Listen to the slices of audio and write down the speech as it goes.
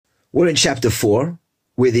We're in chapter 4,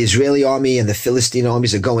 where the Israeli army and the Philistine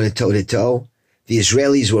armies are going toe-to-toe. The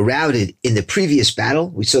Israelis were routed in the previous battle.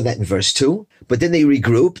 We saw that in verse 2. But then they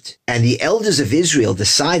regrouped, and the elders of Israel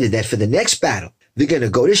decided that for the next battle, they're going to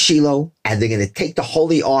go to Shiloh, and they're going to take the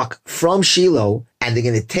Holy Ark from Shiloh, and they're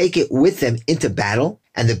going to take it with them into battle.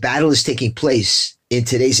 And the battle is taking place in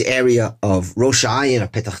today's area of Rosh Hashanah or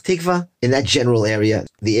Petach Tikva, in that general area,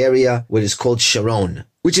 the area what is called Sharon,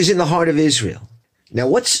 which is in the heart of Israel. Now,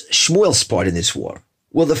 what's Shmuel's part in this war?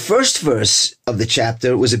 Well, the first verse of the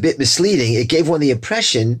chapter was a bit misleading. It gave one the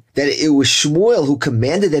impression that it was Shmuel who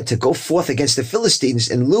commanded them to go forth against the Philistines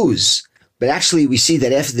and lose. But actually, we see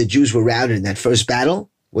that after the Jews were routed in that first battle,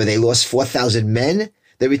 where they lost 4,000 men,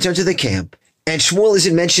 they returned to the camp. And Shmuel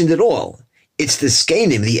isn't mentioned at all. It's the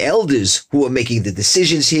Skenim, the elders, who are making the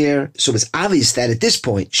decisions here. So it's obvious that at this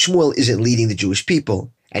point, Shmuel isn't leading the Jewish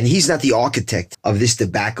people. And he's not the architect of this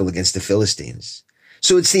debacle against the Philistines.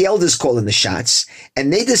 So it's the elders calling the shots,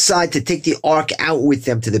 and they decide to take the ark out with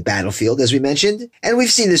them to the battlefield, as we mentioned. And we've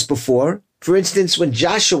seen this before. For instance, when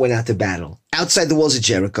Joshua went out to battle, outside the walls of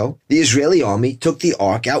Jericho, the Israeli army took the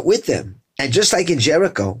ark out with them. And just like in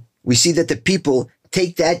Jericho, we see that the people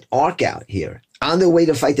take that ark out here on their way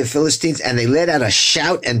to fight the Philistines, and they let out a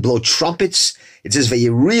shout and blow trumpets. It says,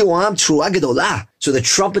 Vayiriuam Truah Gedolah. So the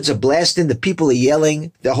trumpets are blasting, the people are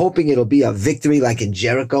yelling. They're hoping it'll be a victory like in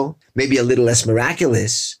Jericho, maybe a little less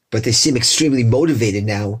miraculous, but they seem extremely motivated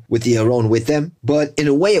now with the Aron with them. But in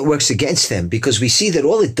a way, it works against them, because we see that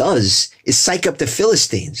all it does is psych up the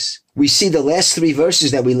Philistines. We see the last 3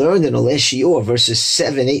 verses that we learned in the last shiur, verses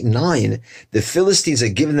 7, 8, and 9. The Philistines are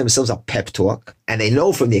giving themselves a pep talk, and they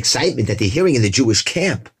know from the excitement that they're hearing in the Jewish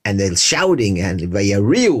camp, and they're shouting, and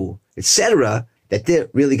Vayariu, etc., that they're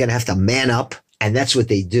really going to have to man up, and that's what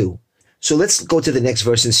they do. So let's go to the next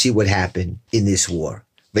verse and see what happened in this war.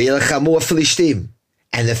 Vayilchamu Philistine,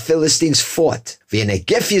 and the Philistines fought.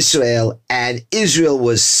 V'yenegef Yisrael, and Israel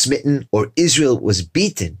was smitten, or Israel was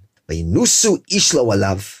beaten. Vayinusu ishlo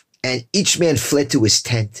alav, and each man fled to his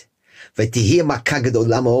tent. V'tihir makah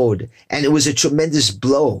gedolah ma'od, and it was a tremendous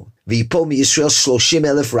blow. V'yipol miYisrael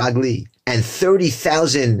 30,000 ragli, and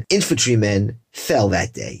 30,000 infantrymen fell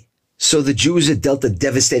that day. So the Jews had dealt a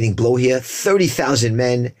devastating blow here. 30,000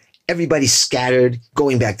 men, everybody scattered,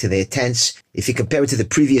 going back to their tents. If you compare it to the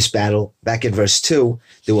previous battle, back in verse 2,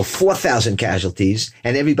 there were 4,000 casualties,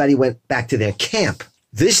 and everybody went back to their camp.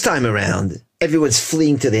 This time around, everyone's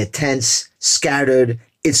fleeing to their tents, scattered.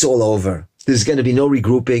 It's all over. There's going to be no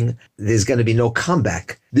regrouping. There's going to be no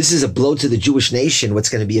comeback. This is a blow to the Jewish nation, what's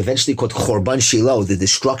going to be eventually called Chorban Shiloh, the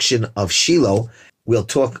destruction of Shiloh. We'll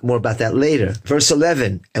talk more about that later. Verse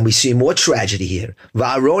 11, and we see more tragedy here.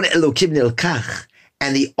 Va'aron Elokim nilkach,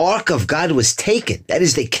 and the ark of God was taken. That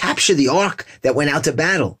is, they captured the ark that went out to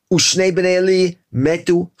battle. Ushnei bnei Eli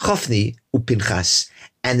metu Chofni uPinchas,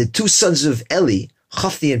 and the 2 sons of Eli,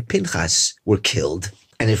 Chofni and Pinchas, were killed.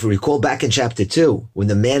 And if we recall back in chapter 2, when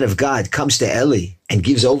the man of God comes to Eli and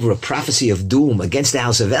gives over a prophecy of doom against the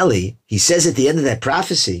house of Eli, he says at the end of that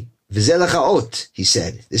prophecy, V'zeh lecha ot, he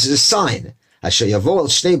said, this is a sign, asher yavo el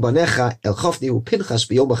shnei banecha el Chofni uPinchas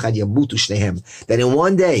b'yom echad yamutu shnehem, that in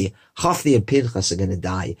one day, Chofni and Pinchas are going to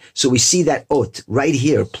die. So we see that ot right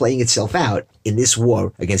here playing itself out in this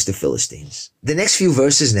war against the Philistines. The next few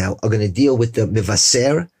verses now are going to deal with the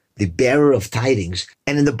Mevaser, the bearer of tidings.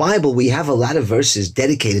 And in the Bible, we have a lot of verses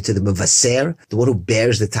dedicated to the Mevaser, the one who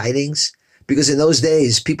bears the tidings. Because in those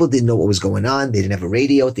days, people didn't know what was going on. They didn't have a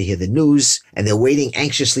radio to hear the news, and they're waiting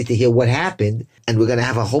anxiously to hear what happened. And we're going to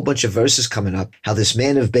have a whole bunch of verses coming up, how this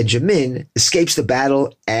man of Benjamin escapes the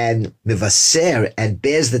battle and Mevaser, and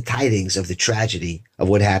bears the tidings of the tragedy of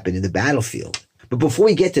what happened in the battlefield. But before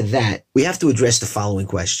we get to that, we have to address the following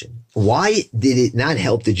question. Why did it not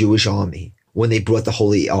help the Jewish army when they brought the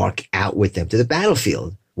Holy Ark out with them to the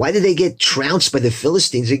battlefield? Why did they get trounced by the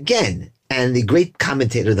Philistines again? And the great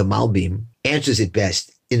commentator, the Malbim, answers it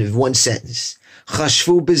best in one sentence.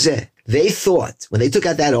 Chashvu b'zeh. They thought, when they took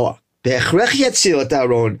out that ark, they thought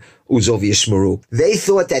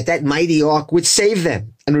that that mighty ark would save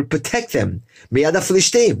them and would protect them miyad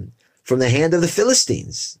ha'Philistim, from the hand of the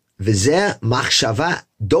Philistines. V'zeh machshava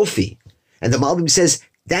dofi. And the Malbim says,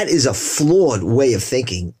 that is a flawed way of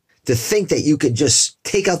thinking, to think that you can just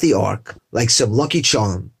take out the ark like some lucky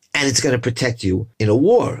charm and it's going to protect you in a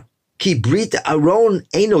war. Ki brit Aron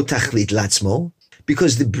eino tachlit latzmo,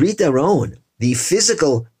 because the brit Aron, the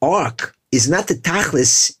physical ark, is not the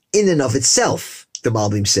tachlis in and of itself, the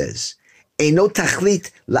Malbim says. Eino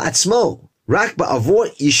tachlit latzmo, rak ba'avor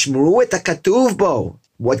yishmru et hakatuv bo.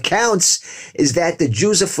 What counts is that the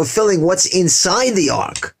Jews are fulfilling what's inside the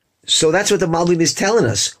ark. So that's what the Malbim is telling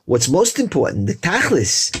us. What's most important, the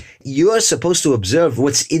tachlis, You're supposed to observe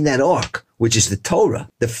what's in that ark, which is the Torah.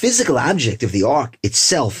 The physical object of the ark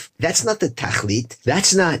itself, that's not the tachlit.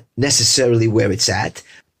 That's not necessarily where it's at,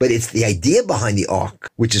 but it's the idea behind the ark,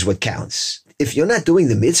 which is what counts. If you're not doing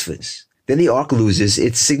the mitzvahs, then the ark loses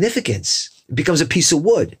its significance. It becomes a piece of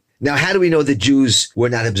wood. Now, how do we know the Jews were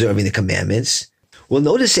not observing the commandments? Well,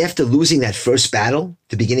 notice after losing that first battle,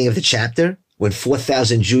 the beginning of the chapter, when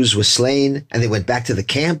 4,000 Jews were slain and they went back to the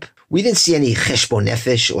camp, we didn't see any cheshbon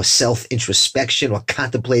nefesh or self-introspection or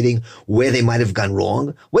contemplating where they might have gone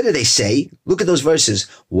wrong. What did they say? Look at those verses.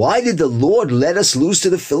 Why did the Lord let us lose to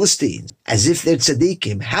the Philistines? As if they're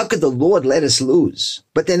tzaddikim. How could the Lord let us lose?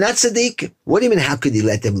 But they're not tzaddikim. What do you mean, how could he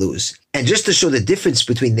let them lose? And just to show the difference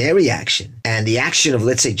between their reaction and the action of,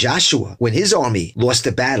 let's say, Joshua, when his army lost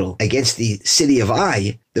the battle against the city of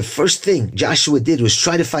Ai, the first thing Joshua did was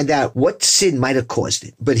try to find out what sin might have caused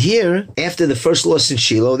it. But here, after the first loss in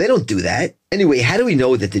Shiloh, they don't do that. Anyway, how do we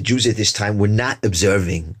know that the Jews at this time were not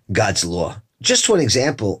observing God's law? Just one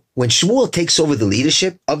example, when Shmuel takes over the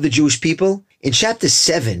leadership of the Jewish people, in chapter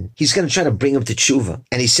 7, he's going to try to bring them to tshuva.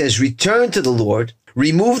 And he says, return to the Lord,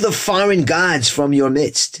 remove the foreign gods from your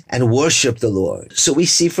midst, and worship the Lord. So we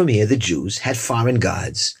see from here the Jews had foreign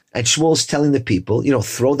gods. And Shmuel's telling the people,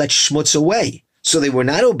 throw that schmutz away. So they were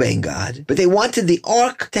not obeying God, but they wanted the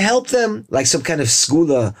ark to help them, like some kind of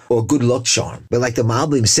skula or good luck charm. But like the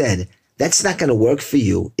Malbim said, that's not going to work for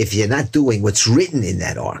you if you're not doing what's written in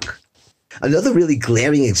that ark. Another really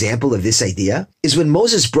glaring example of this idea is when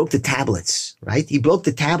Moses broke the tablets, right? He broke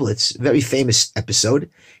the tablets, very famous episode.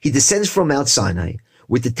 He descends from Mount Sinai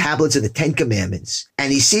with the tablets of the 10 Commandments,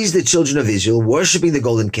 and he sees the children of Israel worshiping the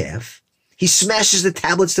golden calf. He smashes the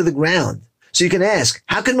tablets to the ground. So you can ask,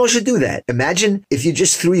 how can Moshe do that? Imagine if you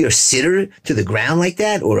just threw your siddur to the ground like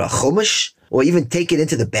that, or a chumash, or even take it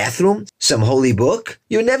into the bathroom, some holy book.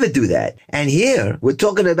 You would never do that. And here, we're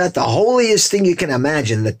talking about the holiest thing you can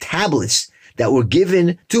imagine, the tablets that were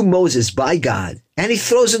given to Moses by God. And he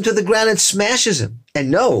throws them to the ground and smashes them.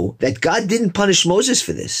 And know that God didn't punish Moses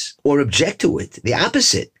for this, or object to it. The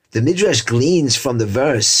opposite. The Midrash gleans from the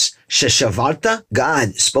verse, Sheshavarta.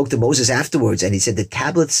 God spoke to Moses afterwards, and he said, the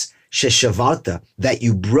tablets Sheshavarta, that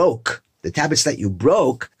you broke, the tablets that you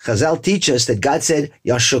broke, Chazal teach us that God said,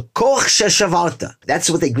 Yashakoch Sheshavarta. That's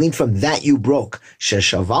what they gleaned from that you broke.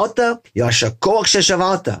 Sheshavarta, Yashakoch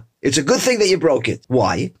Sheshavarta. It's a good thing that you broke it.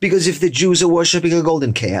 Why? Because if the Jews are worshiping a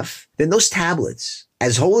golden calf, then those tablets,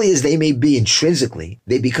 as holy as they may be intrinsically,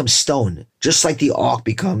 they become stone, just like the ark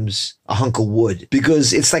becomes a hunk of wood,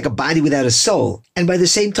 because it's like a body without a soul. And by the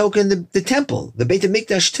same token, the temple, the Beit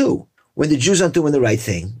HaMikdash too, when the Jews aren't doing the right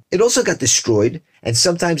thing, it also got destroyed, and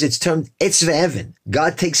sometimes it's termed Etz Ve'even.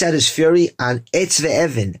 God takes out his fury on Etz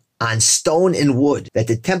Ve'even, on stone and wood, that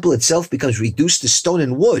the temple itself becomes reduced to stone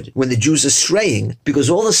and wood when the Jews are straying, because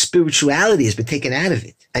all the spirituality has been taken out of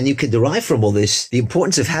it. And you can derive from all this the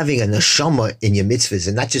importance of having a neshama in your mitzvahs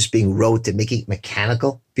and not just being rote and making it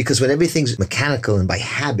mechanical. Because when everything's mechanical and by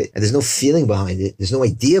habit, and there's no feeling behind it, there's no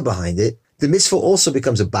idea behind it, the mitzvah also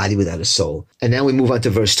becomes a body without a soul. And now we move on to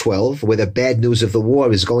verse 12, where the bad news of the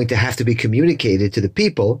war is going to have to be communicated to the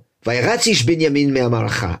people. And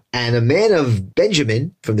a man of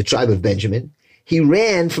Benjamin, from the tribe of Benjamin, he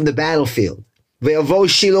ran from the battlefield.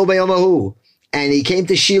 And he came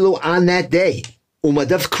to Shiloh on that day.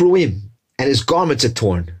 Umadav kruim, and his garments are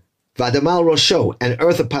torn. Vadamal rosho, and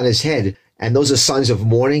earth upon his head. And those are signs of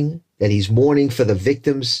mourning, that he's mourning for the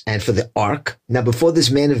victims and for the ark. Now, before this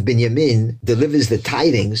man of Benjamin delivers the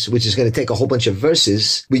tidings, which is going to take a whole bunch of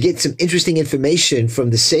verses, we get some interesting information from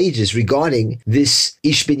the sages regarding this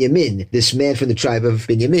Ish Benjamin, this man from the tribe of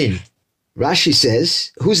Benjamin. Rashi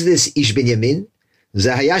says, who's this Ish Benjamin?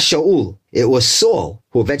 Zahaya Shaul. It was Saul,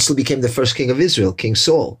 who eventually became the first king of Israel, King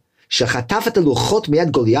Saul. Shachatafat luchot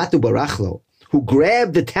miad Goliath barachlo, who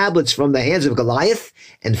grabbed the tablets from the hands of Goliath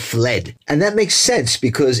and fled. And that makes sense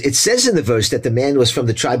because it says in the verse that the man was from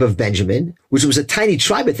the tribe of Benjamin, which was a tiny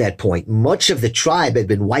tribe at that point. Much of the tribe had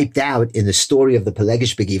been wiped out in the story of the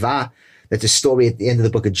Pelegish Begivah. That's a story at the end of the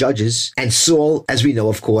book of Judges. And Saul, as we know,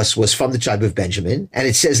 of course, was from the tribe of Benjamin. And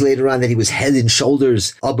it says later on that he was head and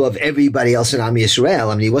shoulders above everybody else in Am Yisrael.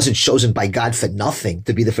 I mean, he wasn't chosen by God for nothing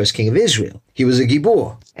to be the first king of Israel. He was a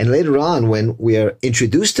Gibor. And later on, when we are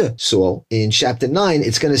introduced to Saul in chapter 9,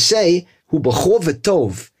 it's going to say, Hu b'chor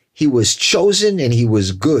v'tov, he was chosen and he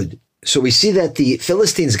was good. So we see that the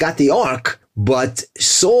Philistines got the ark but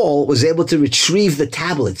Saul was able to retrieve the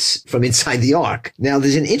tablets from inside the ark. Now,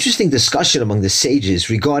 there's an interesting discussion among the sages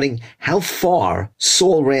regarding how far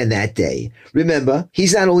Saul ran that day. Remember,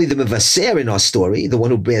 he's not only the Mevaser in our story, the one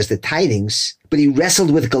who bears the tidings, but he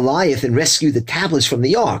wrestled with Goliath and rescued the tablets from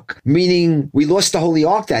the ark, meaning we lost the Holy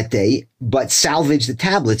Ark that day, but salvaged the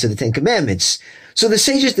tablets of the Ten Commandments. So the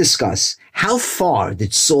sages discuss, how far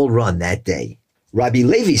did Saul run that day? Rabbi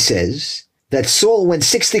Levi says that Saul went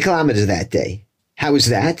 60 kilometers that day. How is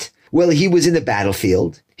that? Well, he was in the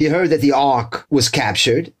battlefield. He heard that the ark was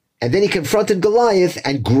captured, and then he confronted Goliath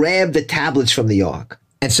and grabbed the tablets from the ark.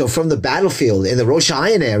 And so from the battlefield in the Rosh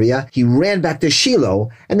Hashanah area, he ran back to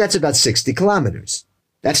Shiloh, and that's about 60 kilometers.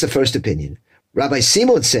 That's the first opinion. Rabbi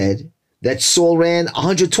Simon said that Saul ran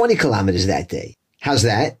 120 kilometers that day. How's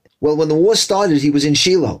that? Well, when the war started, he was in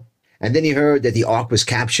Shiloh. And then he heard that the ark was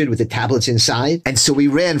captured with the tablets inside. And so he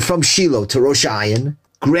ran from Shiloh to Rosh Hashanah,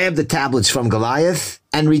 grabbed the tablets from Goliath,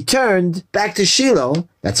 and returned back to Shiloh.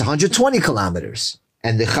 That's 120 kilometers.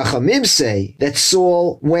 And the Chachamim say that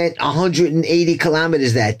Saul went 180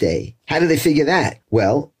 kilometers that day. How did they figure that?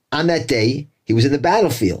 Well, on that day, he was in the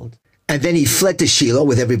battlefield. And then he fled to Shiloh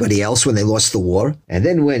with everybody else when they lost the war. And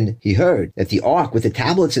then when he heard that the ark with the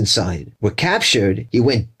tablets inside were captured, he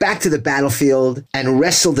went back to the battlefield and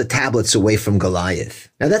wrestled the tablets away from Goliath.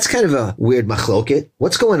 Now that's kind of a weird machloket.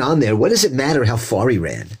 What's going on there? What does it matter how far he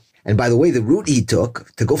ran? And by the way, the route he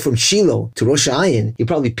took to go from Shiloh to Rosh Hashanah, he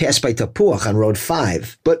probably passed by Tapuach on Road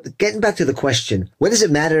 5. But getting back to the question, what does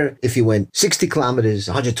it matter if he went 60 kilometers,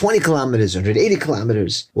 120 kilometers, 180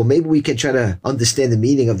 kilometers? Well, maybe we can try to understand the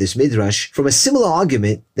meaning of this midrash from a similar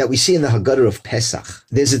argument that we see in the Haggadah of Pesach.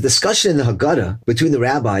 There's a discussion in the Haggadah between the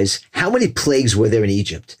rabbis, how many plagues were there in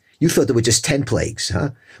Egypt? You thought there were just 10 plagues,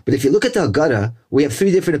 huh? But if you look at the Haggadah, we have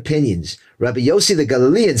 3 different opinions. Rabbi Yossi the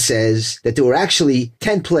Galilean says that there were actually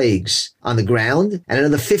 10 plagues on the ground and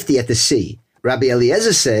another 50 at the sea. Rabbi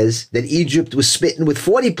Eliezer says that Egypt was smitten with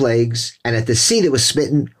 40 plagues, and at the sea they were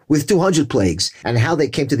smitten with 200 plagues. And how they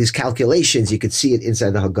came to these calculations, you could see it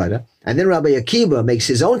inside the Haggadah. And then Rabbi Akiva makes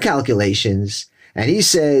his own calculations, and he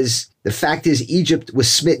says the fact is Egypt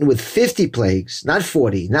was smitten with 50 plagues, not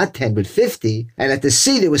 40, not 10, but 50. And at the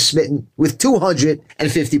sea they were smitten with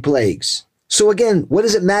 250 plagues. So again, what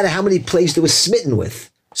does it matter how many plagues they were smitten with?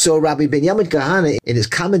 So Rabbi Binyamin Kahana, in his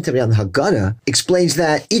commentary on the Haggadah, explains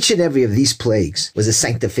that each and every of these plagues was a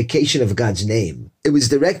sanctification of God's name. It was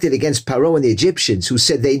directed against Paro and the Egyptians, who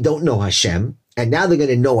said they don't know Hashem, and now they're going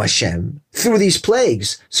to know Hashem through these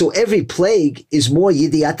plagues. So every plague is more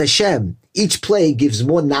Yidiat Hashem. Each plague gives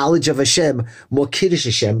more knowledge of Hashem, more Kiddush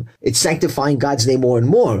Hashem. It's sanctifying God's name more and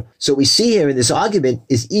more. So we see here in this argument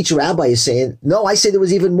is each rabbi is saying, no, I say there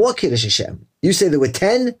was even more Kiddush Hashem. You say there were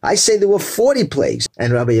 10, I say there were 40 plagues.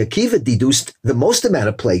 And Rabbi Akiva deduced the most amount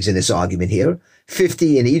of plagues in this argument here,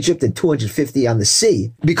 50 in Egypt and 250 on the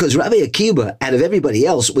sea, because Rabbi Akiva, out of everybody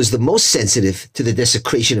else, was the most sensitive to the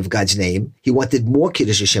desecration of God's name. He wanted more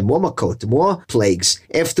Kiddush Hashem, more Makot, more plagues.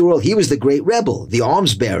 After all, he was the great rebel, the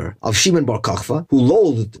arms bearer of Shimon Bar Kokhba, who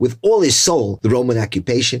loathed with all his soul the Roman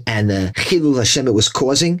occupation and the Chilul Hashem it was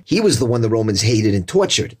causing. He was the one the Romans hated and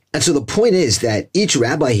tortured. And so the point is that each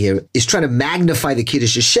rabbi here is trying to magnify the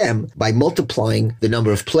Kiddush Hashem by multiplying the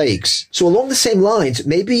number of plagues. So along the same lines,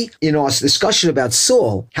 maybe in our discussion about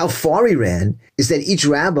Saul, how far he ran, is that each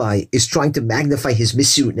rabbi is trying to magnify his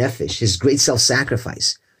Mesirut Nefesh, his great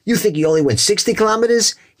self-sacrifice. You think he only went 60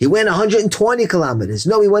 kilometers? He went 120 kilometers.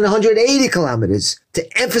 No, he went 180 kilometers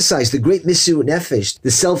to emphasize the great Mesirut Nefesh,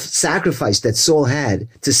 the self-sacrifice that Saul had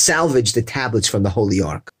to salvage the tablets from the Holy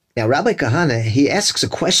Ark. Now, Rabbi Kahana, he asks a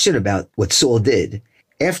question about what Saul did.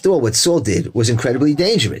 After all, what Saul did was incredibly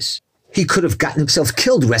dangerous. He could have gotten himself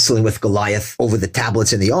killed wrestling with Goliath over the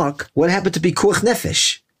tablets in the ark. What happened to Pikuach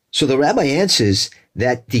Nefesh? So the rabbi answers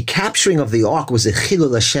that the capturing of the ark was a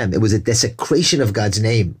Chilul Hashem. It was a desecration of God's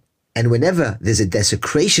name. And whenever there's a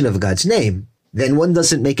desecration of God's name, then one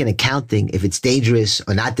doesn't make an accounting if it's dangerous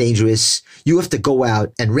or not dangerous. You have to go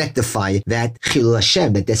out and rectify that Chilul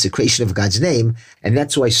Hashem, that desecration of God's name. And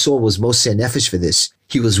that's why Saul was Moseh Nefesh for this.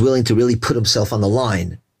 He was willing to really put himself on the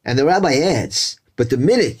line. And the rabbi adds, but the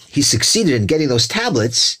minute he succeeded in getting those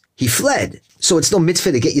tablets, he fled. So it's no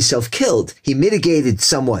mitzvah to get yourself killed. He mitigated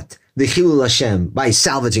somewhat the Chilul Hashem by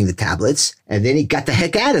salvaging the tablets, and then he got the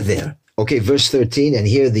heck out of there. Okay, verse 13, and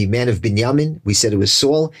here the man of Binyamin, we said it was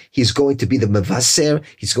Saul, he's going to be the Mevaser,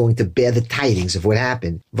 he's going to bear the tidings of what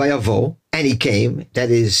happened. Vayavo, and he came,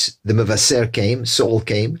 that is, the Mevaser came, Saul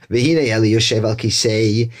came, Vehine Eli Yoshev al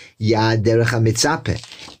Kisei Yad Derech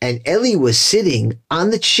HaMitzapeh. And Eli was sitting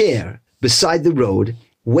on the chair beside the road,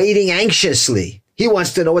 waiting anxiously. He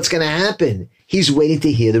wants to know what's going to happen. he's waiting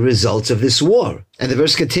to hear the results of this war. And the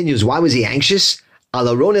verse continues, why was he anxious? Al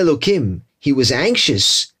Aron Elokim. He was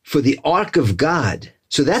anxious for the ark of God.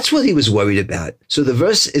 So that's what he was worried about. So the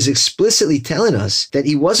verse is explicitly telling us that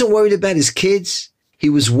he wasn't worried about his kids. He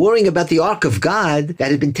was worrying about the ark of God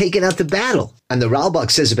that had been taken out to battle. And the Ralbag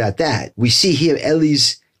says about that, we see here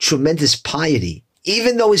Eli's tremendous piety.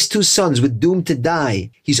 Even though his two sons were doomed to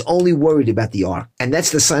die, he's only worried about the ark. And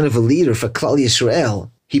that's the sign of a leader for Klal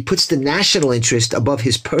Yisrael. He puts the national interest above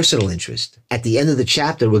his personal interest. At the end of the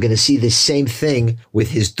chapter, we're going to see this same thing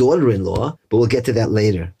with his daughter-in-law, but we'll get to that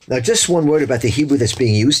later. Now, just one word about the Hebrew that's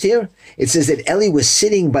being used here. It says that Eli was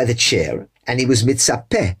sitting by the chair, and he was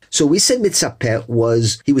mitzapeh. So we said mitzapeh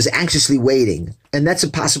was, he was anxiously waiting. And that's a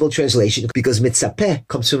possible translation because mitzapeh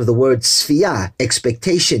comes from the word tzfiyah,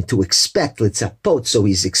 expectation, to expect, litzapot. So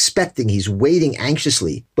he's expecting, he's waiting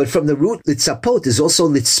anxiously. But from the root litzapot is also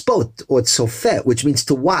litzpot or tzofeh, which means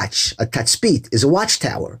to watch. A tatzpit is a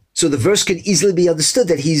watchtower. So the verse could easily be understood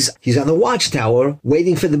that he's on the watchtower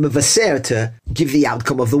waiting for the mevaser to give the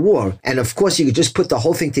outcome of the war. And of course, you could just put the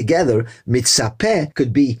whole thing together. Mitzapeh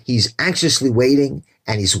could be he's anxiously waiting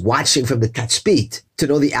and he's watching from the tatzpit to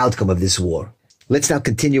know the outcome of this war. Let's now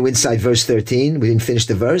continue inside verse 13. We didn't finish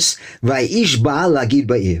the verse. Vayish ba lagid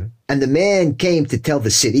ba'ir. And the man came to tell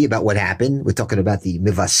the city about what happened. We're talking about the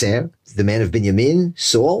mevaser, the man of Binyamin,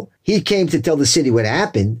 Saul. He came to tell the city what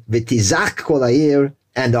happened. V'tizak kol ha'ir.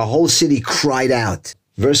 And the whole city cried out.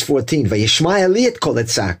 Verse 14, Vayishma Eli et kol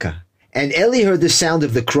etzaka. And Eli heard the sound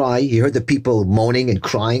of the cry. He heard the people moaning and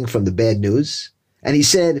crying from the bad news. And he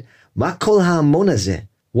said, Ma kol ha'amon hazeh?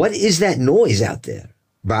 What is that noise out there?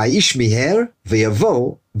 Vayish miher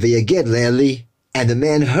v'yavo v'yaged le'Eli. And the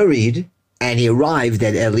man hurried and he arrived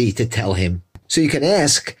at Eli to tell him. So you can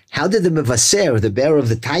ask, how did the mevaser, the bearer of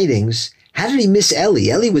the tidings, how did he miss Eli?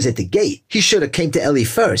 Eli was at the gate. He should have came to Eli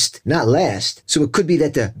first, not last. So it could be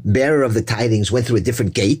that the bearer of the tidings went through a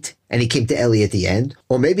different gate and he came to Eli at the end.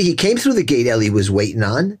 Or maybe he came through the gate Eli was waiting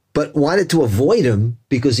on, but wanted to avoid him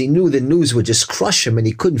because he knew the news would just crush him and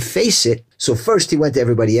he couldn't face it. So first he went to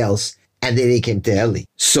everybody else and then he came to Eli.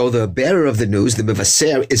 So the bearer of the news, the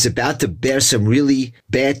mevaser, is about to bear some really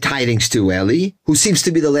bad tidings to Eli, who seems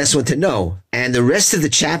to be the last one to know. And the rest of the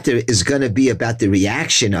chapter is going to be about the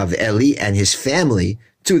reaction of Eli and his family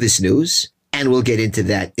to this news. And we'll get into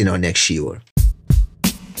that in our next shiur.